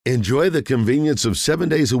Enjoy the convenience of 7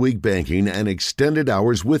 days a week banking and extended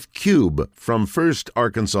hours with Cube from First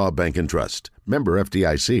Arkansas Bank and Trust. Member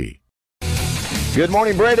FDIC. Good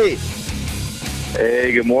morning, Brady.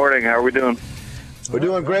 Hey, good morning. How are we doing? We're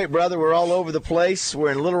doing great, brother. We're all over the place. We're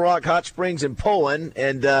in Little Rock, Hot Springs, and Poland.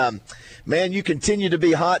 And, man, you continue to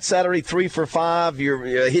be hot. Saturday, 3 for 5.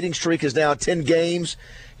 Your hitting streak is now 10 games.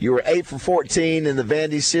 You were 8 for 14 in the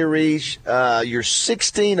Vandy series. You're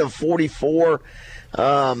 16 of 44.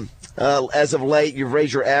 As of late, you've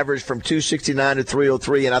raised your average from 269 to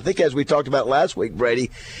 303. And I think as we talked about last week, Brady,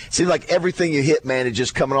 it seems like everything you hit, man, is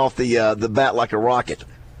just coming off the bat like a rocket.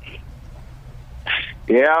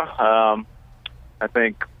 Yeah, I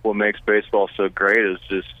think what makes baseball so great is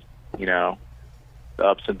just, the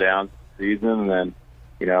ups and downs of the season. And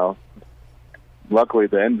then, luckily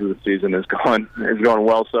the end of the season is going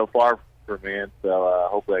well so far for me. And so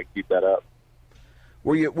hopefully I can keep that up.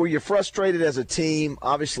 Were you frustrated as a team?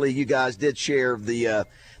 Obviously, you guys did share the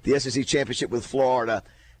SEC championship with Florida,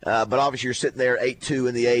 but obviously you're sitting there 8-2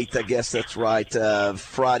 in the 8th. I guess that's right.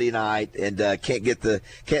 Friday night, and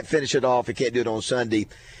can't finish it off. And can't do it on Sunday.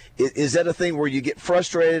 Is that a thing where you get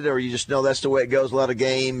frustrated, or you just know that's the way it goes? A lot of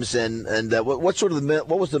games, and what was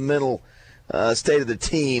the mental state of the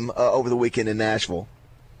team over the weekend in Nashville?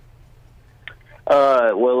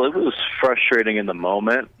 Well, it was frustrating in the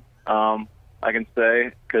moment. I can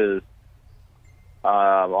say, because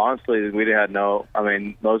honestly,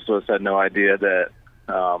 most of us had no idea that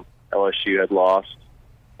LSU had lost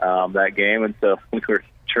that game, and so we were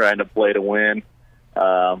trying to play to win.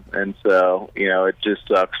 And so, it just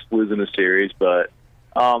sucks losing the series. But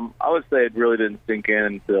I would say it really didn't sink in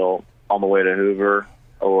until on the way to Hoover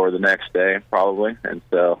or the next day, probably. And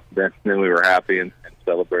so then we were happy and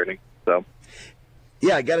celebrating. So.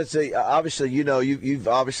 Yeah, I got to say, obviously,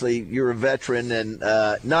 you're a veteran, and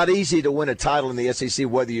not easy to win a title in the SEC,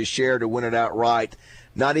 whether you share to win it outright.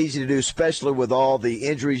 Not easy to do, especially with all the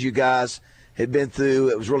injuries you guys had been through.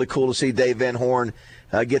 It was really cool to see Dave Van Horn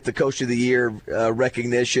get the Coach of the Year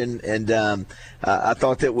recognition, and I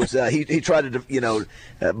thought that was he tried to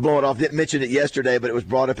blow it off. Didn't mention it yesterday, but it was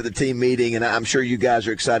brought up at the team meeting, and I'm sure you guys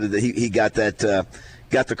are excited that he got got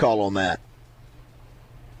the call on that.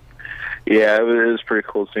 Yeah, it was pretty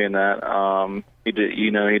cool seeing that. He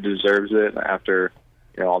deserves it after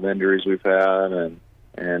all the injuries we've had,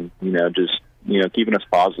 and just keeping us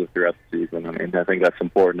positive throughout the season. I mean, I think that's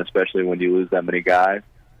important, especially when you lose that many guys.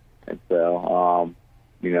 And so,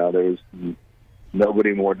 there was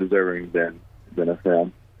nobody more deserving than us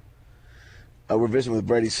him. We're visiting with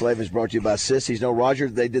Brady Slavens, brought to you by Sissy's. No, Roger,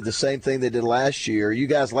 they did the same thing they did last year. You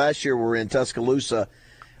guys last year were in Tuscaloosa.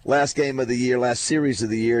 Last game of the year, last series of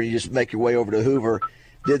the year, you just make your way over to Hoover.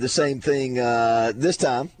 Did the same thing this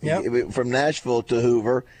time, from Nashville to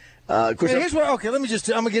Hoover. I'm going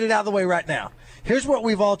to get it out of the way right now. Here's what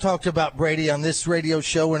we've all talked about, Brady, on this radio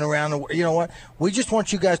show and around the. You know what? We just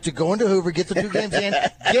want you guys to go into Hoover, get the 2 games in,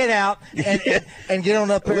 get out, and get on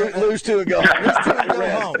up there. Lose 2 and go home. Lose 2 and go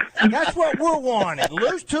home. That's what we're wanting.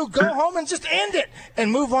 Lose 2, go home, and just end it,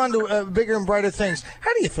 and move on to bigger and brighter things.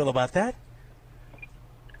 How do you feel about that?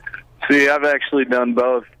 See, I've actually done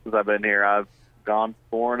both since I've been here. I've gone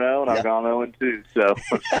 4-0 and I've gone 0-2. So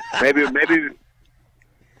maybe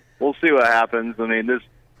we'll see what happens. I mean, this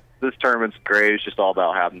tournament's great. It's just all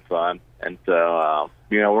about having fun, and so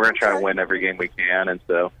we're going to try to win every game we can, and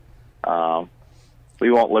so we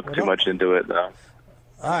won't look too much into it though.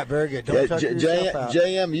 All right, very good. Don't touch yourself out.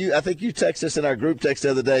 JM, I think you texted us in our group text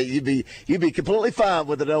the other day. You'd be completely fine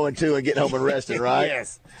with an 0-2 and getting home and resting, right?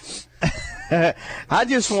 Yes. I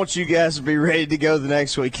just want you guys to be ready to go the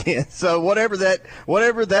next weekend. So whatever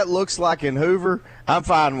that looks like in Hoover, I'm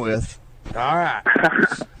fine with. All right.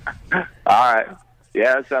 All right.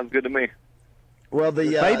 Yeah, that sounds good to me. Well,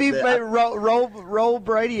 maybe roll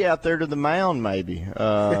Brady out there to the mound. Maybe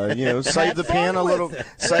save the pen a little,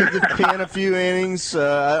 save the pen a few innings.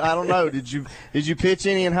 I don't know. Did you pitch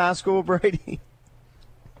any in high school, Brady?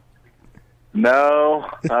 No,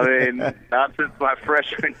 I mean not since my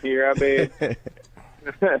freshman year. I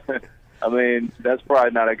mean that's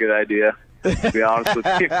probably not a good idea, to be honest with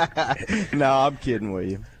you. No, I'm kidding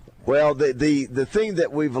with you. Well, the thing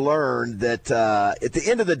that we've learned that at the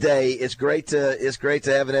end of the day, it's great to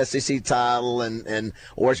have an SEC title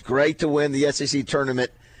or it's great to win the SEC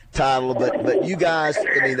tournament title, but you guys,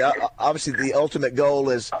 I mean, obviously the ultimate goal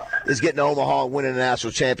is getting to Omaha and winning a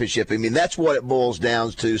national championship. I mean, that's what it boils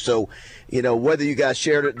down to. So, whether you guys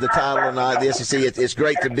shared the title or not, the SEC, it's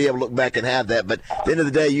great to be able to look back and have that. But at the end of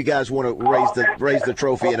the day, you guys want to raise the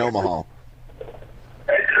trophy in Omaha.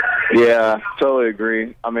 Yeah, totally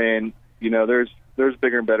agree. I mean, there's there's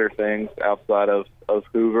bigger and better things outside of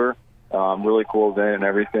Hoover. Really cool event and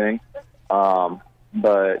everything.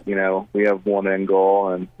 But, we have one end goal,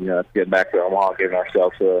 and, it's getting back to Omaha, giving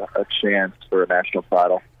ourselves a chance for a national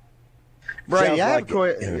title. Brady, I have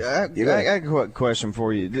a question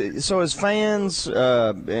for you. So as fans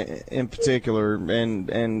in particular,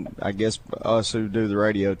 and I guess us who do the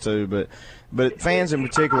radio too, but fans in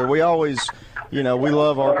particular, we always, we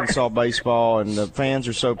love Arkansas baseball, and the fans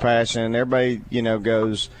are so passionate, and everybody,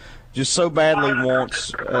 goes – just so badly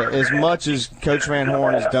wants, as much as Coach Van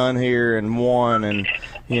Horn has done here and won, and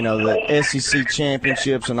the SEC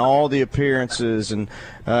championships and all the appearances, and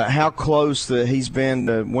how close that he's been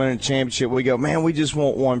to winning a championship. We go, man, we just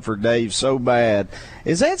want one for Dave so bad.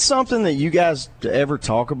 Is that something that you guys ever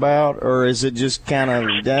talk about, or is it just kind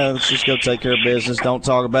of, let's just go take care of business, don't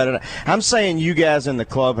talk about it? I'm saying you guys in the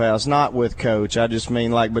clubhouse, not with Coach. I just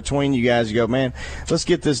mean like between you guys, you go, man, let's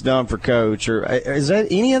get this done for Coach. Or is that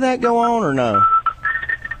any of that go on or no?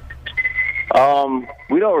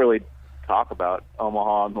 We don't really talk about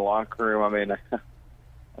Omaha in the locker room. I mean,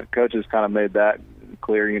 Coach has kind of made that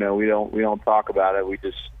clear. We don't talk about it. We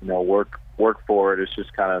just work for it. It's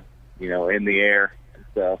just kind of in the air. And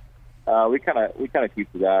so we kind of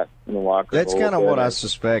keep that in the locker room. That's kind of what I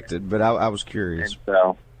suspected, but I was curious. And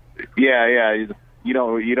so yeah, you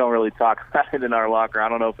don't really talk about it in our locker. I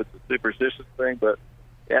don't know if it's a superstitious thing, but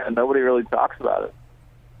yeah, nobody really talks about it.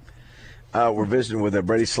 We're visiting with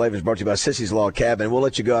Brady Slavens, brought to you by Sissy's Log Cabin. We'll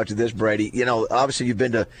let you go after this, Brady. Obviously you've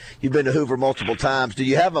been to Hoover multiple times. Do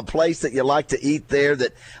you have a place that you like to eat there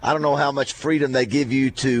that I don't know how much freedom they give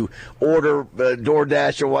you to order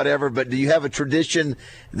DoorDash or whatever, but do you have a tradition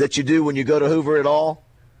that you do when you go to Hoover at all?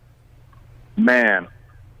 Man,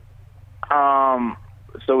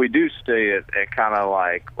 so we do stay at kind of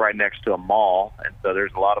like right next to a mall, and so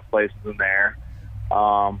there's a lot of places in there.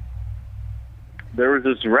 There was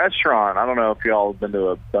this restaurant. I don't know if y'all have been to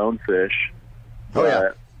a Bonefish.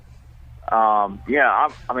 But, yeah.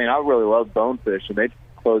 I mean, I really love Bonefish, and they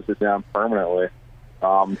closed it down permanently.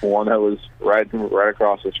 One that was right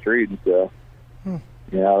across the street, and so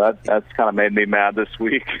that's kind of made me mad this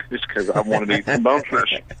week, just because I wanted to eat some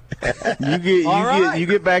Bonefish. You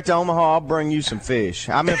get back to Omaha, I'll bring you some fish.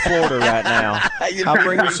 I'm in Florida right now. I'll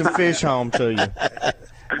bring you some fish home to you.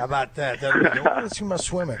 How about that? Let's see my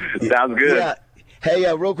swimming. Sounds good. Yeah. Hey,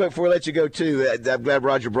 real quick before we let you go, too, I'm glad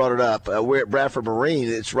Roger brought it up. We're at Bradford Marine.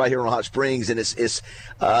 It's right here on Hot Springs, and it's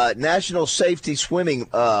National Safety Swimming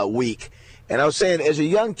Week. And I was saying, as a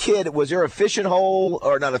young kid, was there a fishing hole,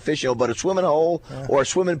 or not a fishing hole, but a swimming hole or a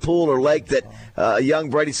swimming pool or lake that a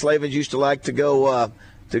young Brady Slavens used to like to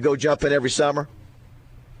go jump in every summer?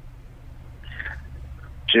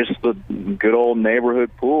 Just the good old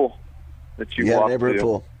neighborhood pool that you walk to. Neighborhood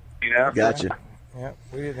pool. Gotcha. Yeah,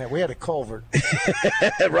 we had a culvert.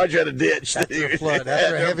 Roger had a ditch. After a flood,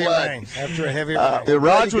 after a heavy rain.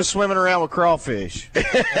 Roger was swimming around with crawfish.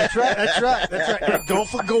 That's right.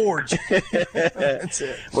 Gulf of Gorge. That's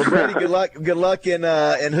it. Well, Brady, good luck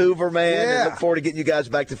in Hoover, man. Yeah. And look forward to getting you guys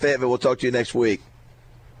back to Fayetteville. We'll talk to you next week.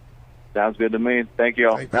 Sounds good to me. Thank you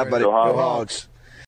all. How about it? Go Hogs.